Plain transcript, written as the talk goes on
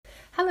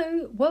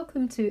Hello,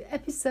 welcome to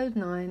episode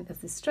 9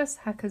 of the Stress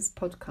Hackers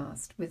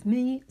podcast with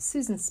me,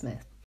 Susan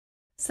Smith.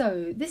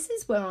 So this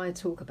is where I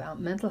talk about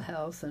mental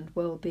health and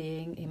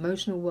well-being,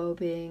 emotional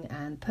well-being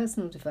and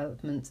personal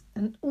development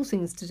and all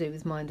things to do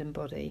with mind and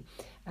body,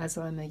 as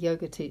I'm a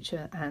yoga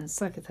teacher and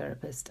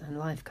psychotherapist and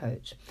life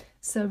coach.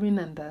 So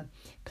remember,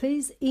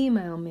 please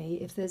email me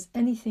if there's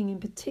anything in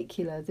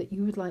particular that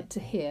you would like to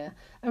hear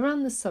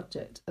around the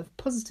subject of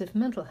positive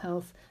mental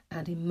health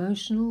and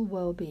emotional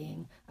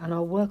well-being, and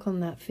I'll work on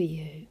that for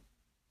you.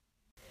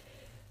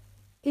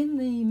 In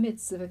the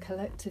midst of a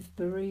collective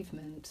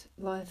bereavement,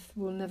 life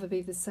will never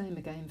be the same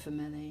again for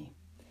many.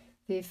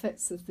 The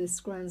effects of this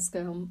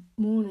grand-scale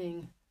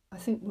mourning, I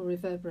think, will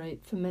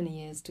reverberate for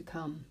many years to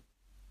come.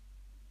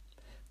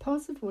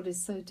 Part of what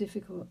is so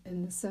difficult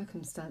in the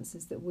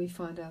circumstances that we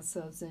find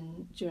ourselves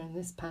in during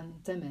this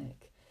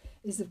pandemic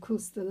is, of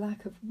course, the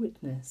lack of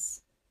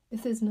witness.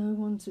 If there's no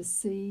one to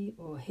see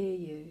or hear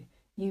you,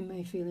 you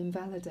may feel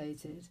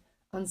invalidated,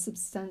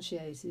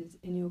 unsubstantiated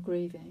in your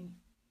grieving.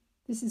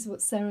 This is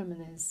what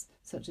ceremonies,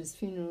 such as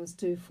funerals,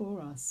 do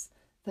for us.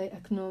 They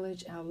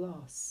acknowledge our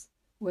loss.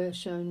 We're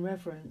shown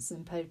reverence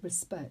and paid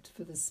respect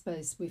for the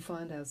space we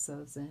find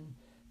ourselves in.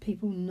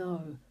 People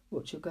know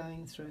what you're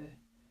going through.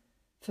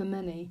 For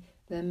many,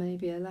 there may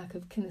be a lack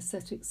of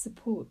kinesthetic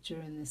support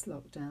during this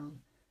lockdown.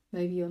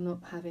 Maybe you're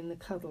not having the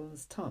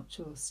cuddles, touch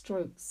or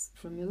strokes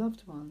from your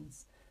loved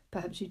ones.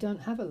 Perhaps you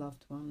don't have a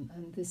loved one,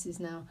 and this is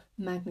now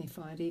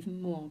magnified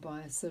even more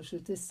by social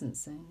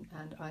distancing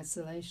and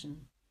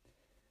isolation.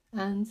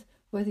 And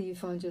whether you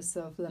find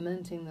yourself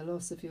lamenting the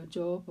loss of your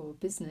job or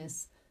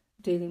business,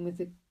 dealing with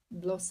the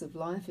loss of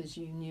life as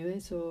you knew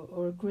it,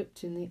 or are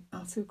gripped in the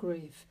utter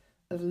grief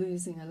of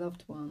losing a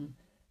loved one,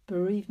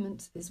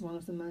 bereavement is one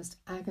of the most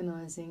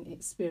agonising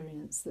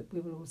experiences that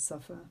we will all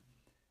suffer.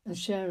 And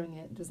sharing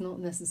it does not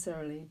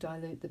necessarily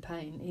dilute the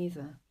pain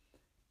either.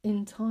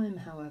 In time,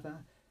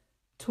 however,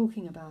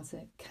 talking about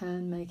it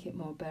can make it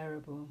more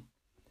bearable.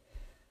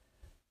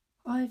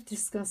 I've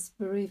discussed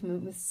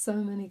bereavement with so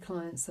many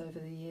clients over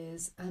the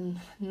years, and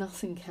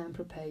nothing can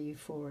prepare you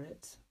for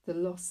it. The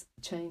loss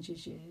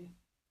changes you.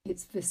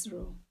 It's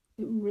visceral.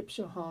 It rips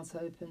your heart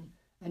open,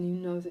 and you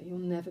know that you'll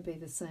never be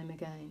the same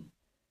again.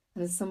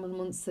 And as someone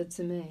once said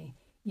to me,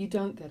 you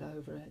don't get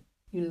over it,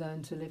 you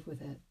learn to live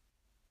with it.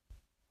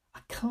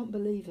 I can't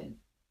believe it.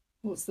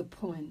 What's the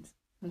point?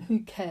 And who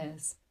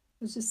cares?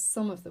 It's just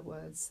some of the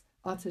words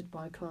uttered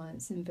by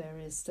clients in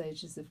various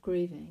stages of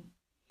grieving.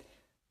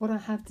 What I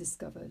have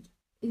discovered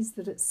is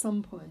that at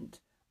some point,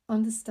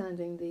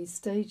 understanding these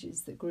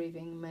stages that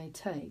grieving may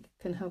take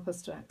can help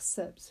us to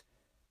accept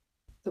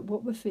that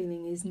what we're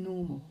feeling is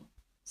normal.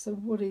 So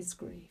what is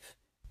grief,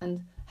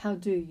 and how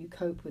do you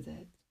cope with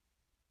it?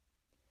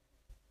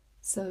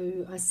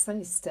 So I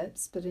say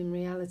steps, but in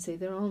reality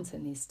there aren't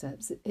any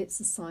steps. It's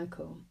a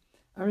cycle.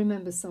 I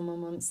remember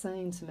someone once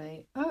saying to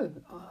me,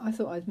 I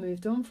thought I'd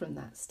moved on from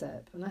that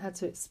step. And I had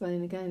to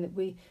explain again that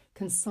we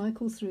can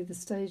cycle through the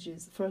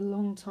stages for a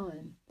long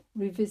time,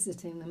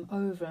 revisiting them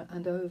over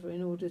and over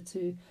in order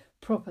to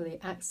properly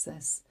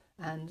access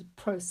and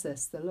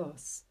process the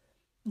loss.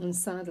 And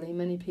sadly,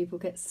 many people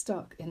get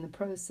stuck in the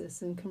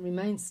process and can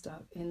remain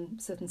stuck in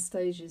certain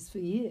stages for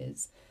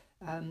years.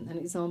 An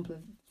example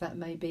of that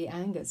may be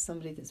anger,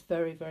 somebody that's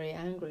very, very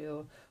angry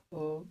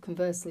or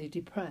conversely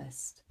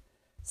depressed.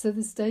 So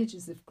the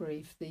stages of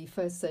grief, the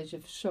first stage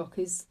of this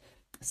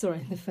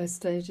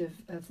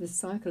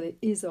cycle, it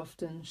is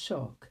often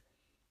shock.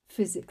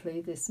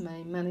 Physically, this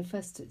may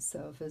manifest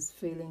itself as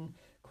feeling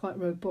quite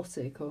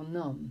robotic or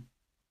numb.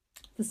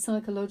 The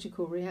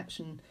psychological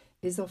reaction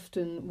is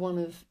often one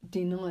of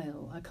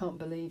denial. I can't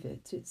believe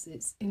it.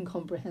 It's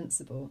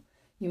incomprehensible.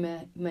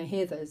 You may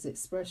hear those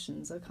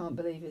expressions. I can't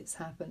believe it's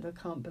happened. I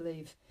can't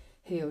believe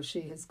he or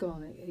she has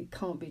gone. It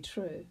can't be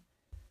true.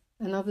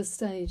 Another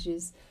stage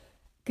is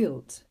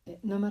guilt.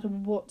 No matter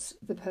what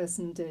the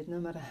person did, no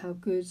matter how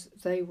good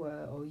they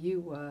were or you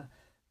were,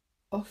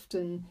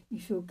 often you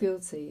feel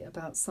guilty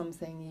about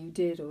something you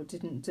did or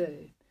didn't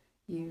do.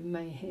 You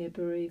may hear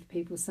bereaved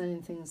people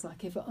saying things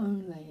like, if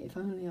only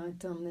I'd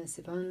done this,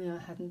 if only I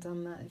hadn't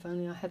done that, if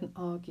only I hadn't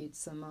argued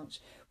so much.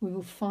 We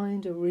will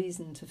find a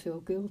reason to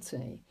feel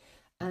guilty.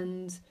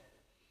 And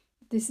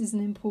this is an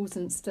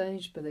important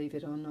stage, believe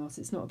it or not.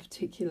 It's not a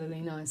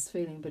particularly nice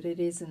feeling, but it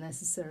is a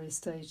necessary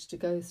stage to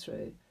go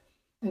through.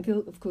 And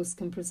guilt, of course,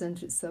 can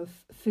present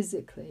itself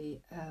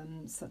physically,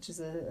 such as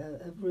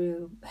a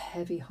real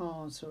heavy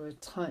heart or a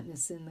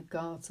tightness in the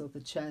gut or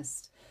the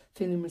chest,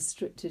 feeling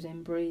restricted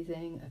in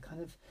breathing, a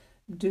kind of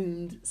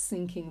doomed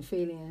sinking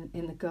feeling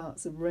in the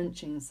guts, a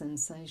wrenching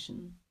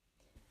sensation.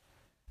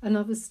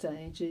 Another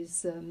stage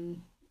is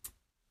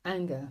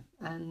anger,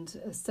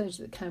 and a stage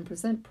that can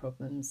present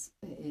problems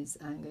is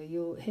anger.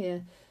 You'll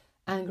hear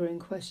angering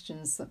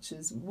questions such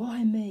as,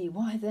 why me,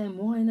 why them,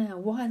 why now,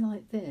 why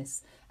like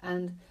this?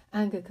 And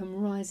anger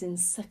can rise in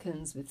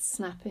seconds with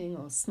snapping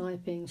or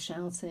sniping,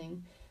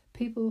 shouting.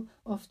 People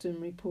often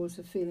report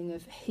a feeling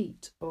of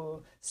heat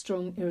or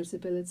strong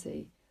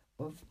irritability,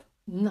 of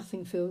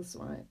nothing feels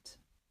right.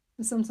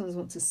 and sometimes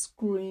want to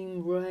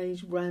scream,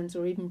 rage, rant,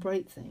 or even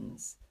break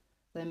things.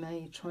 They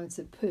may try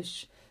to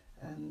push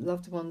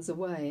loved ones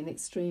away. In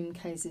extreme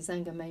cases,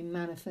 anger may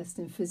manifest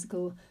in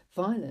physical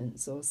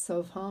violence or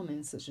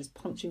self-harming, such as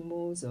punching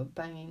walls or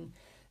banging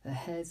their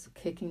heads or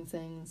kicking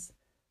things.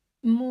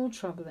 More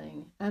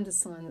troubling, and a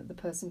sign that the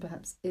person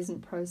perhaps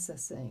isn't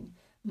processing,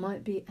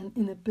 might be an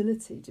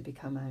inability to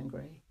become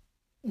angry.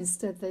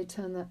 Instead, they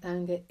turn that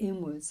anger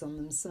inwards on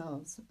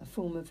themselves, a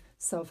form of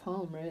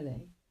self-harm,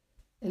 really.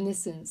 In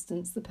this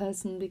instance, the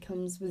person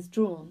becomes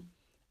withdrawn,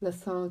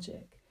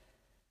 lethargic.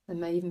 There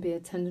may even be a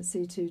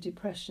tendency to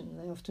depression.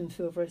 They often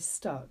feel very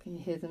stuck, and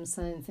you hear them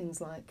saying things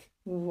like,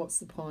 well, what's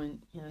the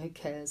point? Who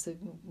cares?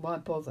 Why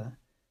bother?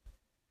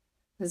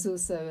 There's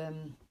also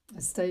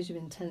a stage of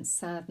intense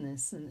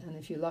sadness and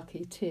if you're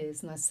lucky,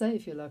 tears. And I say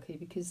if you're lucky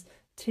because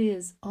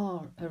tears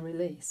are a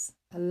release,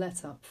 a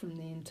let-up from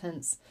the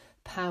intense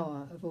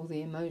power of all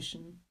the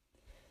emotion.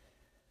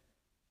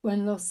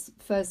 When loss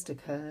first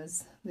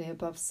occurs, the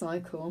above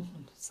cycle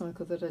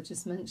that I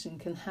just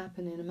mentioned, can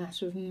happen in a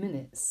matter of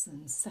minutes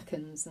and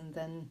seconds, and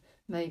then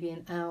maybe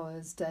in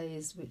hours,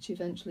 days, which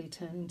eventually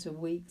turn into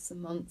weeks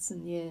and months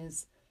and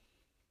years.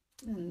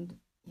 And,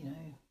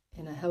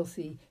 in a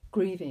healthy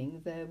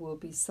grieving, there will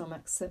be some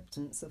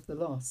acceptance of the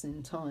loss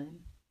in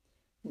time.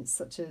 It's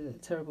such a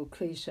terrible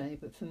cliche,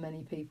 but for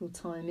many people,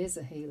 time is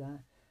a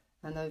healer.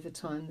 And over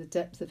time, the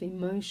depth of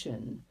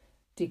emotion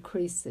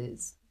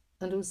decreases,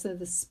 and also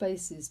the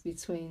spaces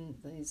between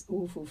these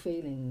awful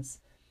feelings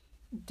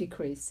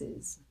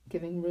decreases,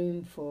 giving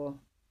room for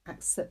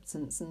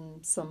acceptance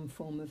and some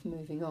form of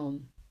moving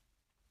on.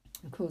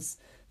 Of course,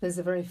 there's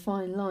a very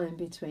fine line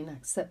between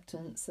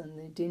acceptance and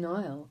the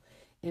denial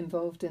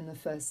involved in the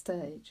first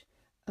stage,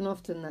 and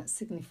often that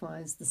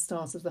signifies the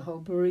start of the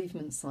whole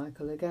bereavement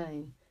cycle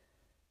again.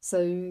 So,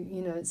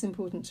 it's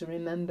important to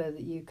remember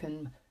that you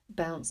can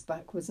bounce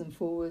backwards and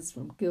forwards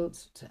from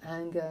guilt to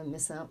anger,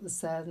 miss out the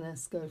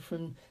sadness, go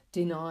from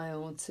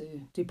denial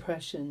to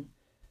depression.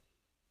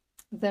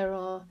 There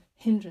are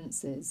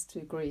hindrances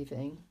to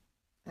grieving,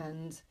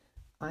 and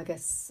I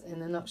guess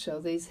in a nutshell,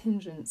 these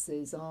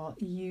hindrances are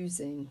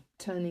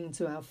turning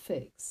to our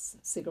fix,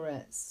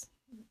 cigarettes,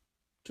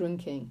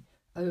 drinking,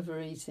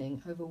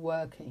 overeating,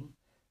 overworking,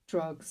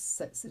 drugs,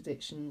 sex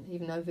addiction,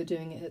 even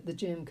overdoing it at the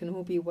gym can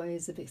all be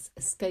ways of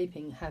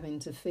escaping having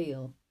to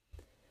feel.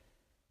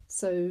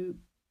 So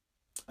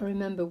I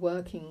remember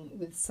working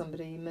with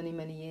somebody many,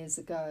 many years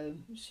ago.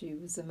 She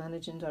was a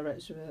managing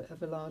director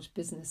of a large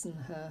business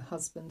and her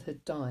husband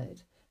had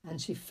died. And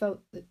she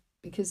felt that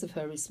because of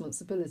her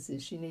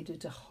responsibilities, she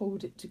needed to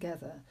hold it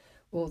together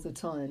all the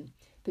time.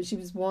 But she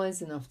was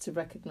wise enough to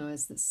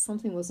recognise that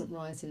something wasn't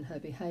right in her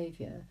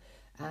behaviour,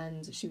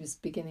 and she was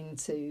beginning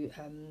to,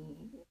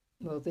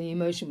 the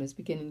emotion was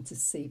beginning to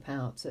seep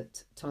out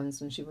at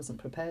times when she wasn't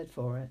prepared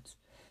for it.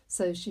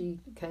 So she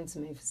came to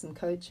me for some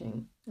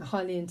coaching. A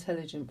highly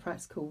intelligent,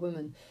 practical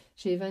woman,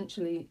 she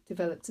eventually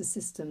developed a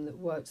system that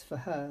worked for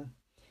her.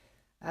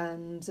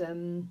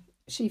 And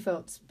she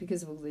felt,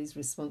 because of all these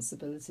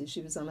responsibilities,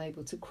 she was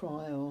unable to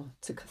cry or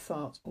to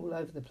cathartic all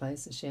over the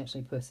place, as she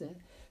actually put it.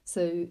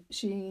 So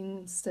she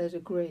instead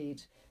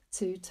agreed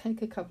to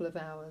take a couple of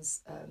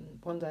hours,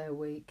 one day a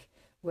week,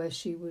 where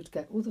she would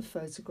get all the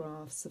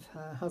photographs of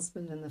her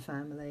husband and the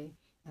family.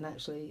 And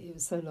actually, it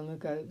was so long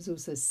ago, it was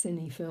also a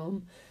cine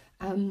film.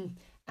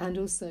 And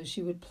also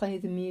she would play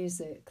the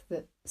music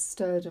that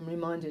stirred and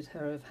reminded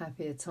her of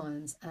happier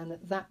times. And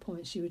at that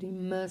point, she would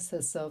immerse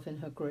herself in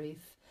her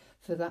grief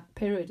for that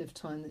period of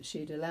time that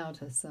she'd allowed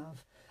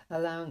herself,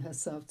 allowing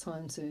herself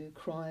time to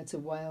cry, to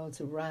wail,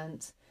 to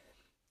rant.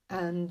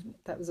 And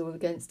that was all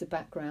against a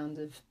background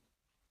of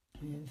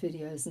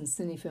videos and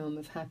cine film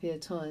of happier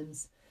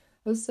times.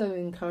 Also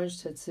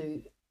encouraged her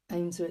to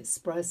aim to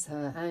express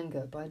her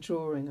anger by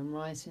drawing and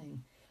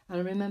writing. And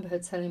I remember her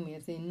telling me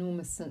of the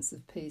enormous sense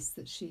of peace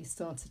that she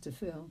started to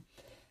feel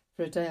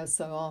for a day or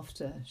so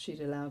after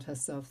she'd allowed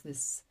herself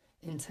this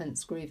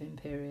intense grieving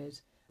period,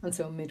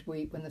 until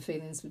midweek when the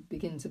feelings would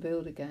begin to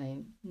build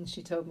again. And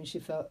she told me she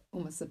felt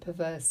almost a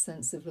perverse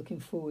sense of looking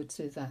forward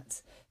to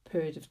that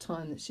period of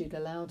time that she'd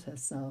allowed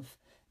herself,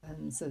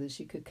 and so that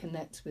she could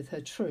connect with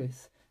her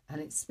truth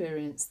and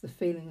experience the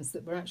feelings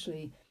that were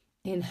actually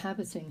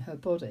inhabiting her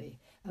body,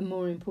 and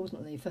more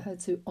importantly, for her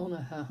to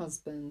honour her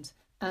husband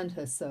and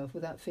herself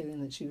without feeling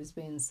that she was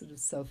being sort of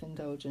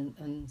self-indulgent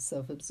and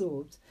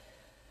self-absorbed.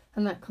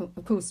 And that,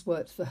 of course,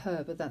 worked for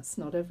her, but that's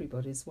not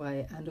everybody's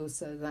way. And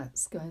also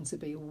that's going to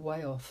be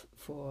way off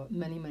for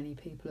many, many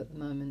people at the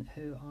moment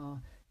who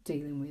are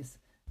dealing with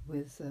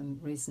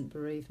recent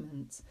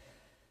bereavement.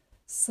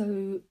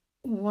 So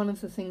one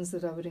of the things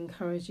that I would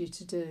encourage you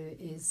to do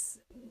is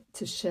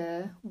to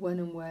share when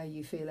and where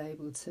you feel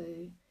able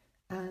to,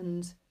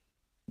 and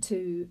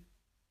to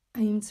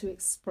aim to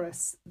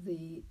express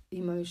the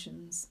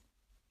emotions.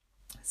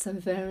 So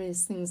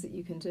various things that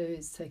you can do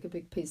is take a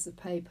big piece of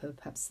paper,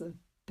 perhaps a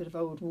bit of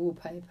old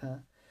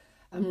wallpaper,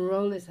 and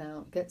roll it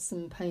out. Get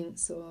some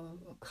paints or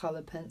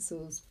colour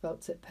pencils,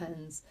 felt tip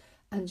pens,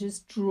 and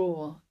just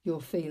draw your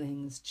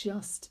feelings.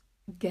 Just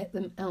Get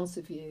them out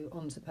of you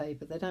onto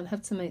paper. They don't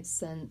have to make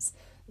sense.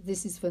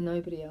 This is for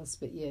nobody else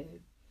but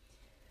you.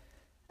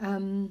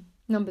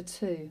 Number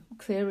 2,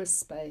 clear a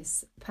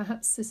space.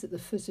 Perhaps sit at the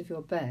foot of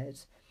your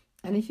bed.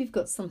 And if you've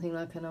got something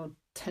like an old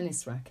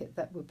tennis racket,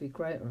 that would be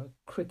great, or a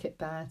cricket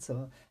bat,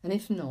 and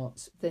if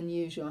not, then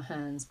use your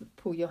hands.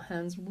 Pull your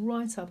hands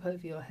right up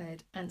over your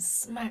head and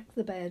smack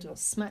the bed or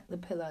smack the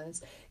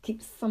pillows.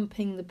 Keep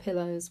thumping the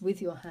pillows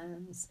with your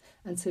hands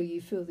until you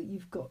feel that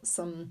you've got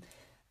some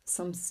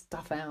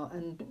stuff out,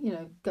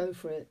 and go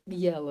for it.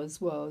 Yell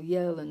as well.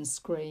 Yell and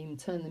scream.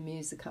 Turn the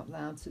music up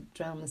loud to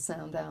drown the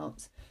sound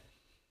out.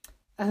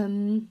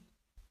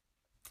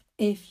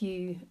 If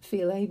you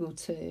feel able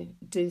to,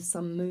 do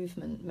some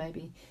movement,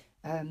 maybe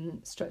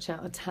stretch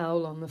out a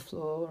towel on the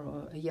floor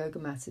or a yoga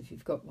mat if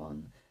you've got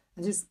one,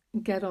 and just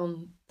get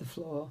on the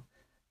floor,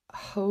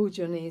 hold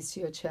your knees to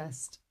your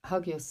chest,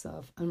 hug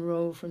yourself and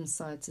roll from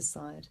side to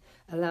side.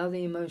 Allow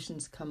the emotion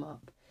to come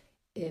up.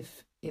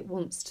 If it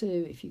wants to,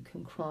 if you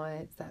can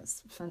cry,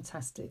 that's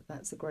fantastic.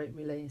 That's a great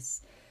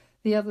release.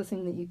 The other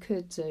thing that you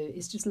could do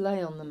is just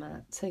lay on the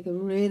mat, take a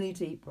really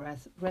deep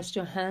breath, rest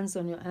your hands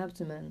on your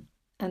abdomen,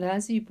 and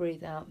as you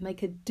breathe out,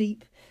 make a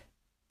deep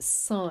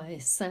sigh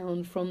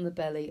sound from the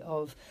belly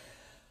of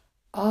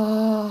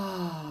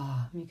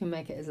ah. You can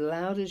make it as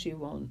loud as you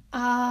want.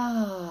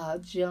 Ah,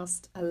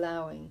 just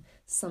allowing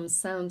some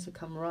sound to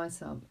come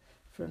right up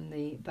from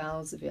the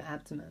bowels of your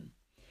abdomen.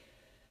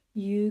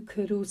 You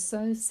could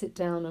also sit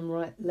down and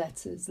write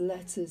letters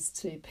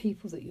to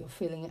people that you're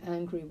feeling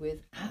angry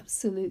with.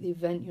 Absolutely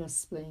vent your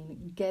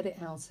spleen, get it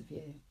out of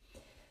you.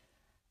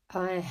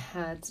 I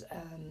had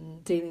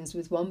dealings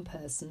with one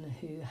person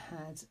who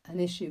had an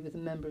issue with a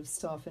member of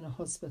staff in a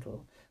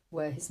hospital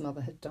where his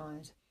mother had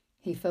died.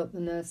 He felt the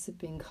nurse had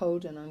been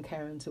cold and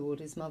uncaring toward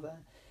his mother.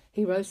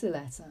 He wrote a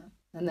letter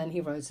and then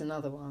he wrote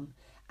another one.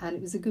 And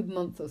it was a good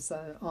month or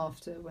so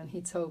after when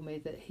he told me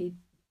that he'd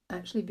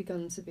actually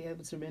begun to be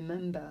able to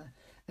remember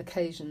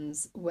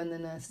occasions when the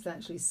nurse had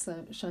actually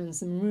shown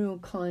some real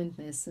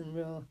kindness and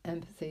real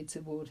empathy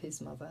toward his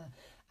mother,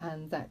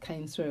 and that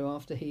came through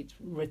after he'd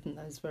written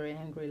those very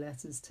angry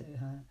letters to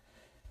her.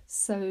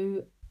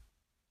 So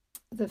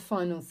the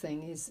final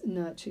thing is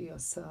nurture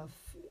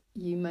yourself.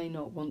 You may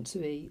not want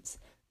to eat,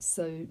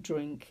 so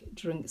drink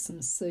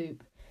some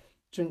soup,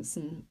 drink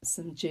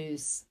some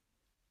juice,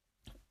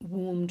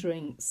 warm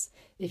drinks.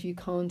 If you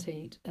can't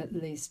eat, at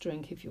least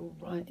drink. If you're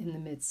right in the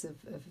midst of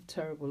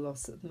terrible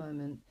loss at the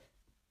moment,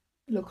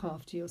 look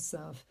after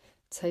yourself.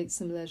 Take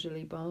some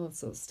leisurely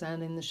baths or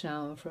stand in the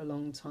shower for a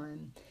long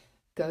time.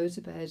 Go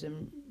to bed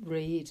and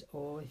read,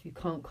 or if you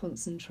can't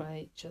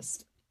concentrate,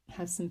 just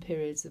have some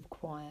periods of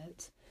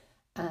quiet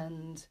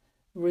and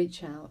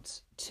reach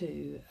out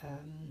to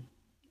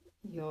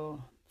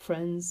your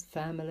friends,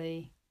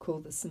 family, call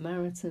the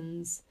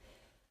Samaritans,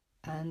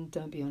 and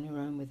don't be on your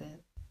own with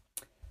it.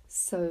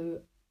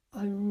 So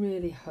I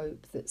really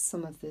hope that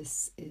some of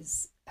this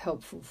is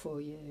helpful for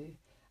you.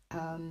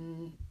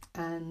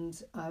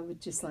 And I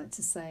would just like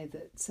to say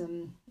that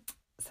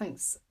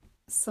thanks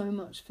so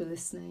much for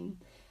listening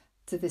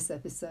to this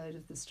episode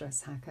of The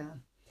Stress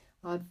Hacker.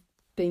 I've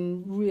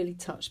been really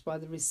touched by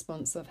the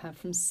response I've had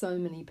from so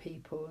many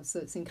people, so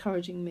it's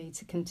encouraging me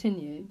to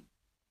continue.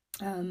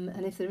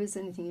 And if there is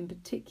anything in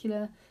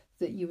particular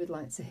that you would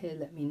like to hear,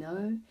 let me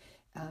know.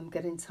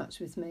 Get in touch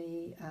with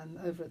me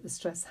over at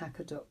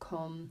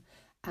thestressshacker.com.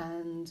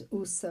 And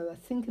also, I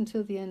think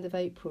until the end of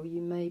April,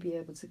 you may be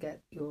able to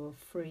get your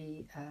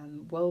free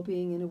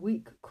Wellbeing in a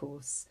Week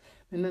course.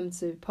 Remember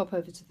to pop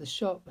over to the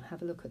shop and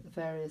have a look at the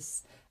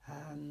various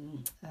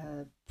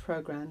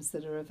programs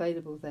that are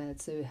available there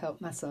to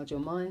help massage your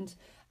mind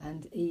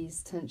and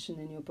ease tension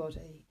in your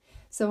body.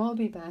 So I'll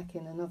be back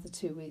in another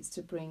 2 weeks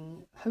to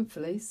bring,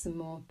 hopefully, some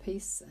more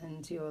peace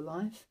into your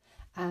life,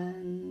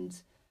 and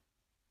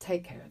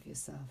take care of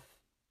yourself.